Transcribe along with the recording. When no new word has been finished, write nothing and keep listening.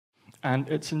And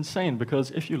it's insane because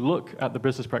if you look at the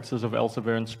business practices of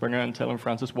Elsevier and Springer and Taylor and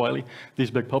Francis Wiley, these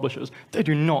big publishers, they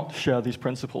do not share these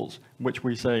principles, which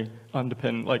we say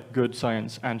underpin like good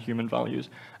science and human values.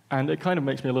 And it kind of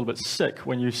makes me a little bit sick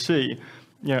when you see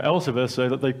Elsevier say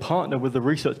that they partner with the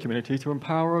research community to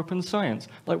empower open science.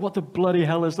 Like, what the bloody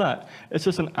hell is that? It's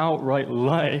just an outright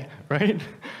lie, right?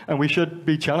 And we should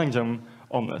be challenging them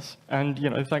on this. And,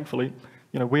 thankfully,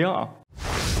 we are.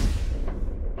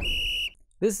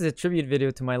 This is a tribute video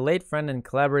to my late friend and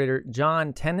collaborator,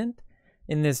 Jon Tennant.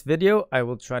 In this video, I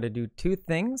will try to do two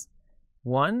things.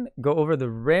 One, go over the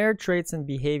rare traits and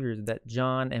behaviors that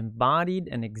Jon embodied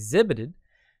and exhibited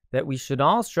that we should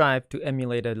all strive to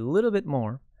emulate a little bit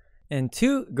more. And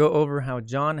two, go over how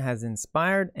Jon has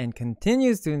inspired and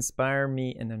continues to inspire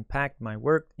me and impact my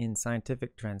work in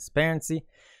scientific transparency,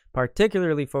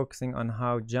 particularly focusing on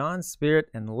how Jon's spirit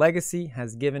and legacy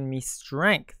has given me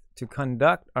strength to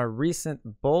conduct our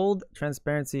recent bold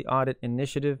transparency audit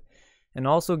initiative, and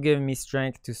also given me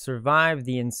strength to survive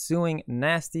the ensuing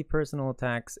nasty personal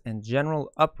attacks and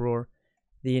general uproar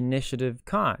the initiative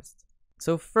caused.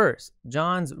 So first,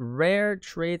 Jon's rare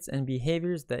traits and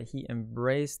behaviors that he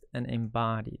embraced and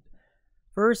embodied.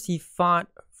 First, he fought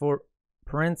for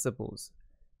principles,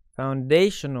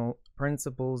 foundational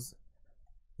principles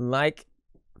like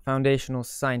foundational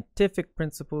scientific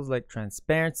principles like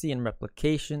transparency and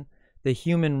replication, the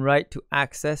human right to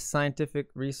access scientific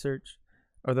research,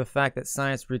 or the fact that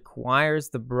science requires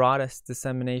the broadest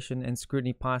dissemination and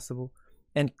scrutiny possible,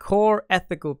 and core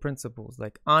ethical principles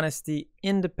like honesty,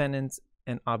 independence,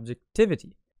 and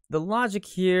objectivity. The logic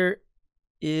here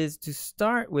is to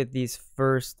start with these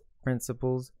first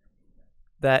principles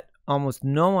that almost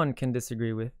no one can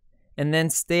disagree with, and then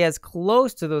stay as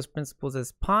close to those principles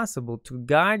as possible to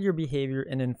guide your behavior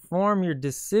and inform your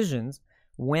decisions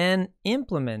when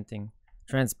implementing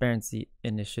transparency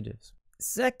initiatives.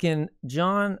 Second,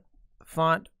 Jon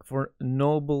fought for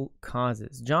noble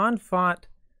causes. Jon fought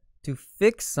to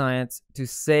fix science to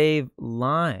save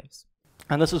lives.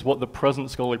 And this is what the present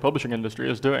scholarly publishing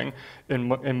industry is doing in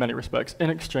many respects, in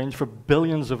exchange for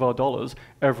billions of our dollars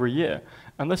every year.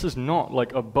 And this is not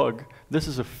like a bug. This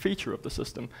is a feature of the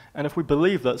system. And if we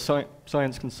believe that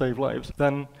science can save lives,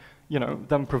 then,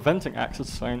 then preventing access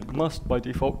to science must, by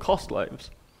default, cost lives.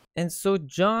 And so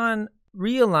Jon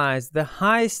realized the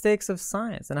high stakes of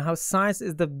science and how science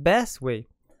is the best way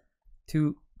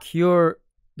to cure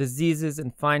diseases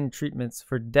and find treatments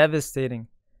for devastating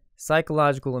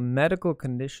psychological and medical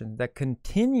conditions that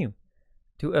continue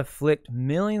to afflict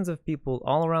millions of people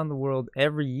all around the world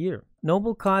every year.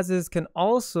 Noble causes can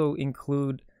also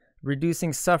include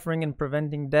reducing suffering and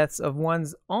preventing deaths of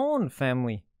one's own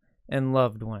family and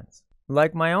loved ones.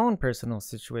 Like my own personal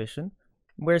situation,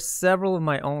 where several of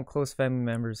my own close family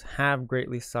members have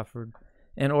greatly suffered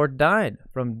and or died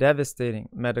from devastating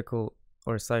medical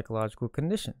or psychological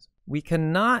conditions. We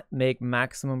cannot make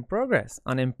maximum progress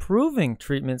on improving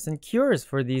treatments and cures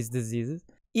for these diseases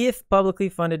if publicly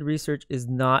funded research is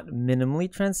not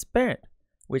minimally transparent,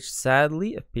 which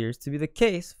sadly appears to be the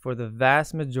case for the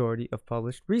vast majority of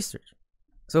published research.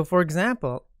 So for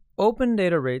example, open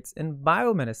data rates in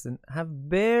biomedicine have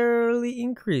barely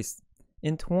increased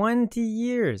in 20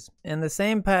 years, and the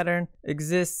same pattern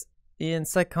exists in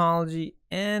psychology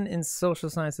and in social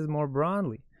sciences more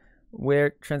broadly, where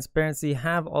transparency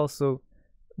have also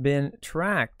been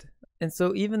tracked. And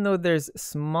so even though there's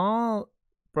small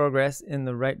progress in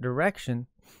the right direction,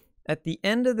 at the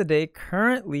end of the day,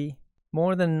 currently,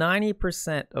 more than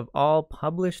 90% of all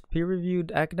published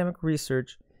peer-reviewed academic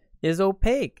research is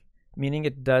opaque, meaning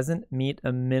it doesn't meet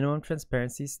a minimum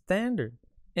transparency standard.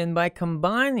 And by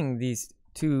combining these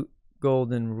two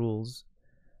golden rules,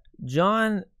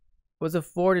 Jon was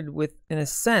afforded with, in a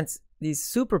sense, these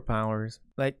superpowers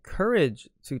like courage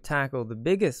to tackle the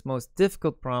biggest, most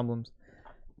difficult problems,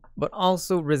 but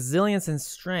also resilience and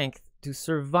strength to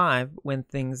survive when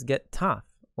things get tough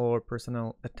or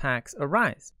personal attacks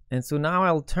arise. And so now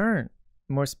I'll turn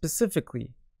more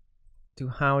specifically to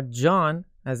how Jon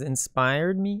has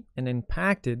inspired me and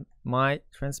impacted my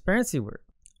transparency work.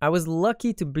 I was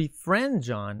lucky to befriend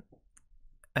Jon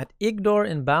at Igdor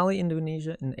in Bali,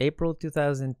 Indonesia in April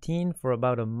 2010 for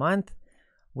about a month,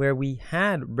 where we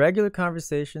had regular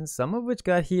conversations, some of which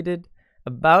got heated,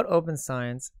 about open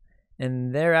science,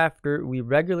 and thereafter we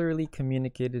regularly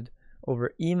communicated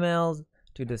over emails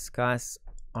to discuss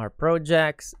our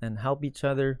projects and help each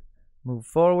other move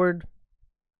forward.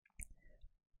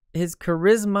 His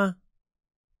charisma,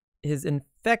 his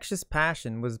infectious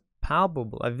passion was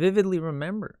palpable. I vividly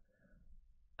remember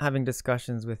having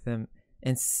discussions with him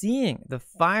and seeing the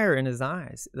fire in his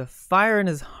eyes, the fire in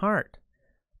his heart,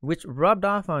 which rubbed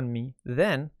off on me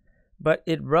then, but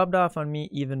it rubbed off on me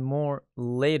even more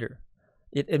later.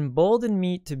 It emboldened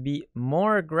me to be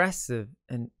more aggressive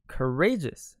and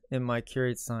courageous in my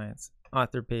Curate Science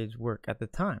author page work at the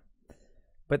time.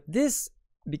 But this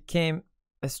became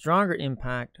a stronger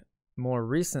impact more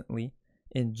recently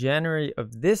in January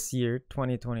of this year,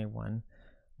 2021,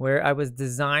 where I was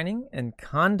designing and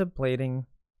contemplating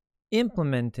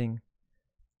implementing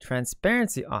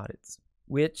transparency audits,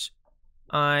 which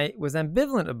I was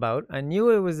ambivalent about. I knew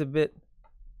it was a bit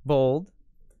bold,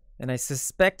 and I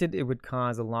suspected it would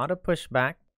cause a lot of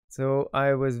pushback. So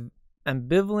I was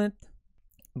ambivalent,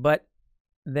 but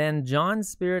then Jon's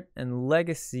spirit and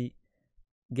legacy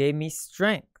gave me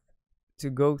strength to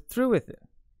go through with it.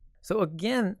 So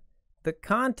again, the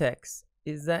context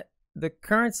is that the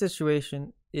current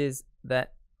situation is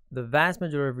that the vast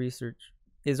majority of research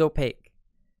is opaque,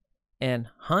 and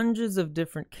hundreds of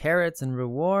different carrots and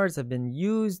rewards have been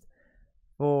used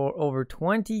for over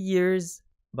 20 years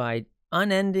by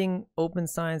unending open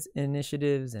science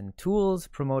initiatives and tools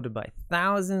promoted by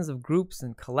thousands of groups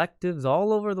and collectives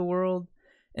all over the world.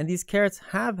 And these carrots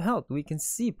have helped. We can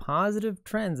see positive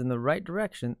trends in the right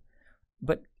direction.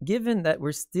 But given that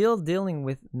we're still dealing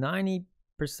with 90%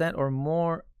 or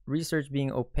more research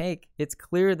being opaque, it's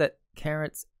clear that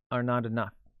carrots are not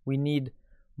enough. We need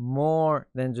more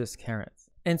than just carrots.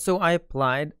 And so I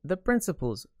applied the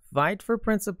principles. Fight for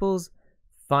principles,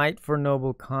 fight for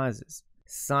noble causes.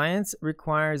 Science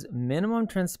requires minimum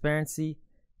transparency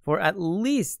for at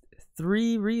least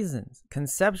 3 reasons: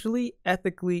 conceptually,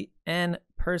 ethically, and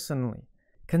personally.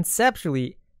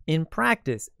 Conceptually, in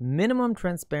practice, minimum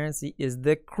transparency is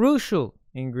the crucial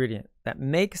ingredient that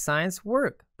makes science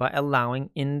work by allowing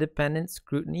independent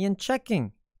scrutiny and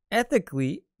checking.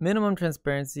 Ethically, minimum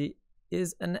transparency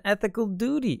is an ethical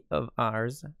duty of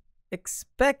ours,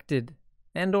 expected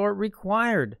and/or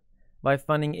required by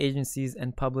funding agencies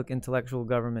and public intellectual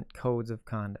government codes of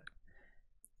conduct.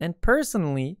 And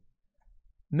personally,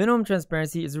 minimum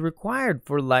transparency is required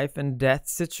for life and death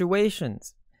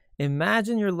situations.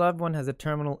 Imagine your loved one has a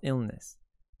terminal illness.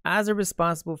 As a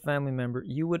responsible family member,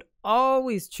 you would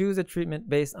always choose a treatment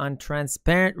based on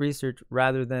transparent research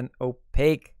rather than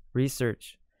opaque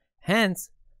research.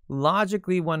 Hence,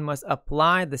 logically, one must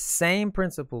apply the same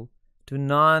principle to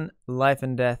non-life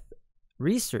and death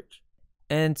research.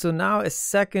 And so now a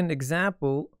second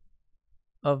example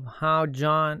of how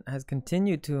Jon has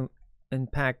continued to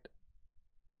impact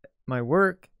my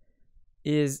work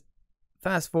is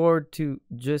fast forward to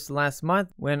just last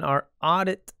month when our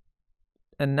audit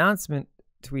announcement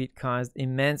tweet caused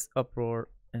immense uproar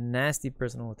and nasty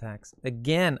personal attacks.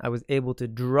 Again, I was able to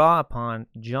draw upon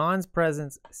Jon's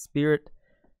presence, spirit,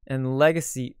 and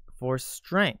legacy for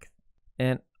strength.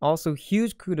 And also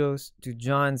huge kudos to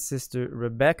Jon's sister,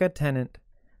 Rebecca Tennant,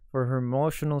 for her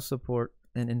emotional support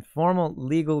and informal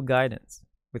legal guidance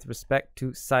with respect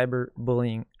to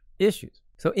cyberbullying issues.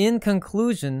 So in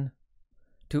conclusion,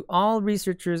 to all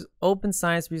researchers, open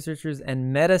science researchers,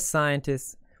 and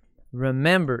meta-scientists,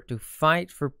 remember to fight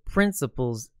for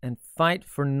principles and fight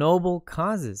for noble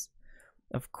causes.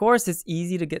 Of course, it's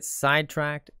easy to get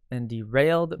sidetracked and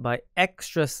derailed by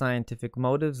extra scientific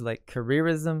motives like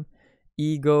careerism,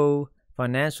 ego,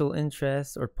 financial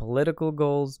interests, or political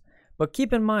goals. But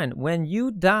keep in mind, when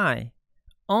you die,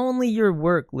 only your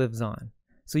work lives on.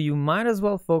 So you might as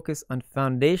well focus on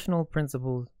foundational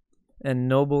principles and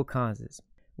noble causes.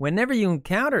 Whenever you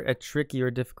encounter a tricky or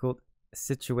difficult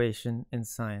situation in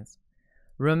science,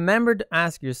 remember to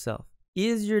ask yourself,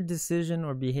 is your decision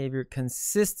or behavior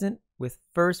consistent with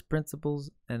first principles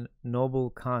and noble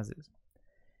causes?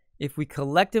 If we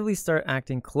collectively start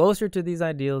acting closer to these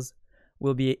ideals,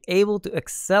 we'll be able to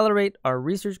accelerate our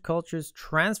research culture's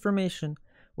transformation,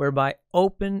 whereby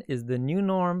open is the new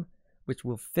norm, which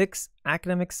will fix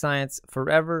academic science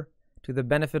forever to the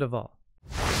benefit of all.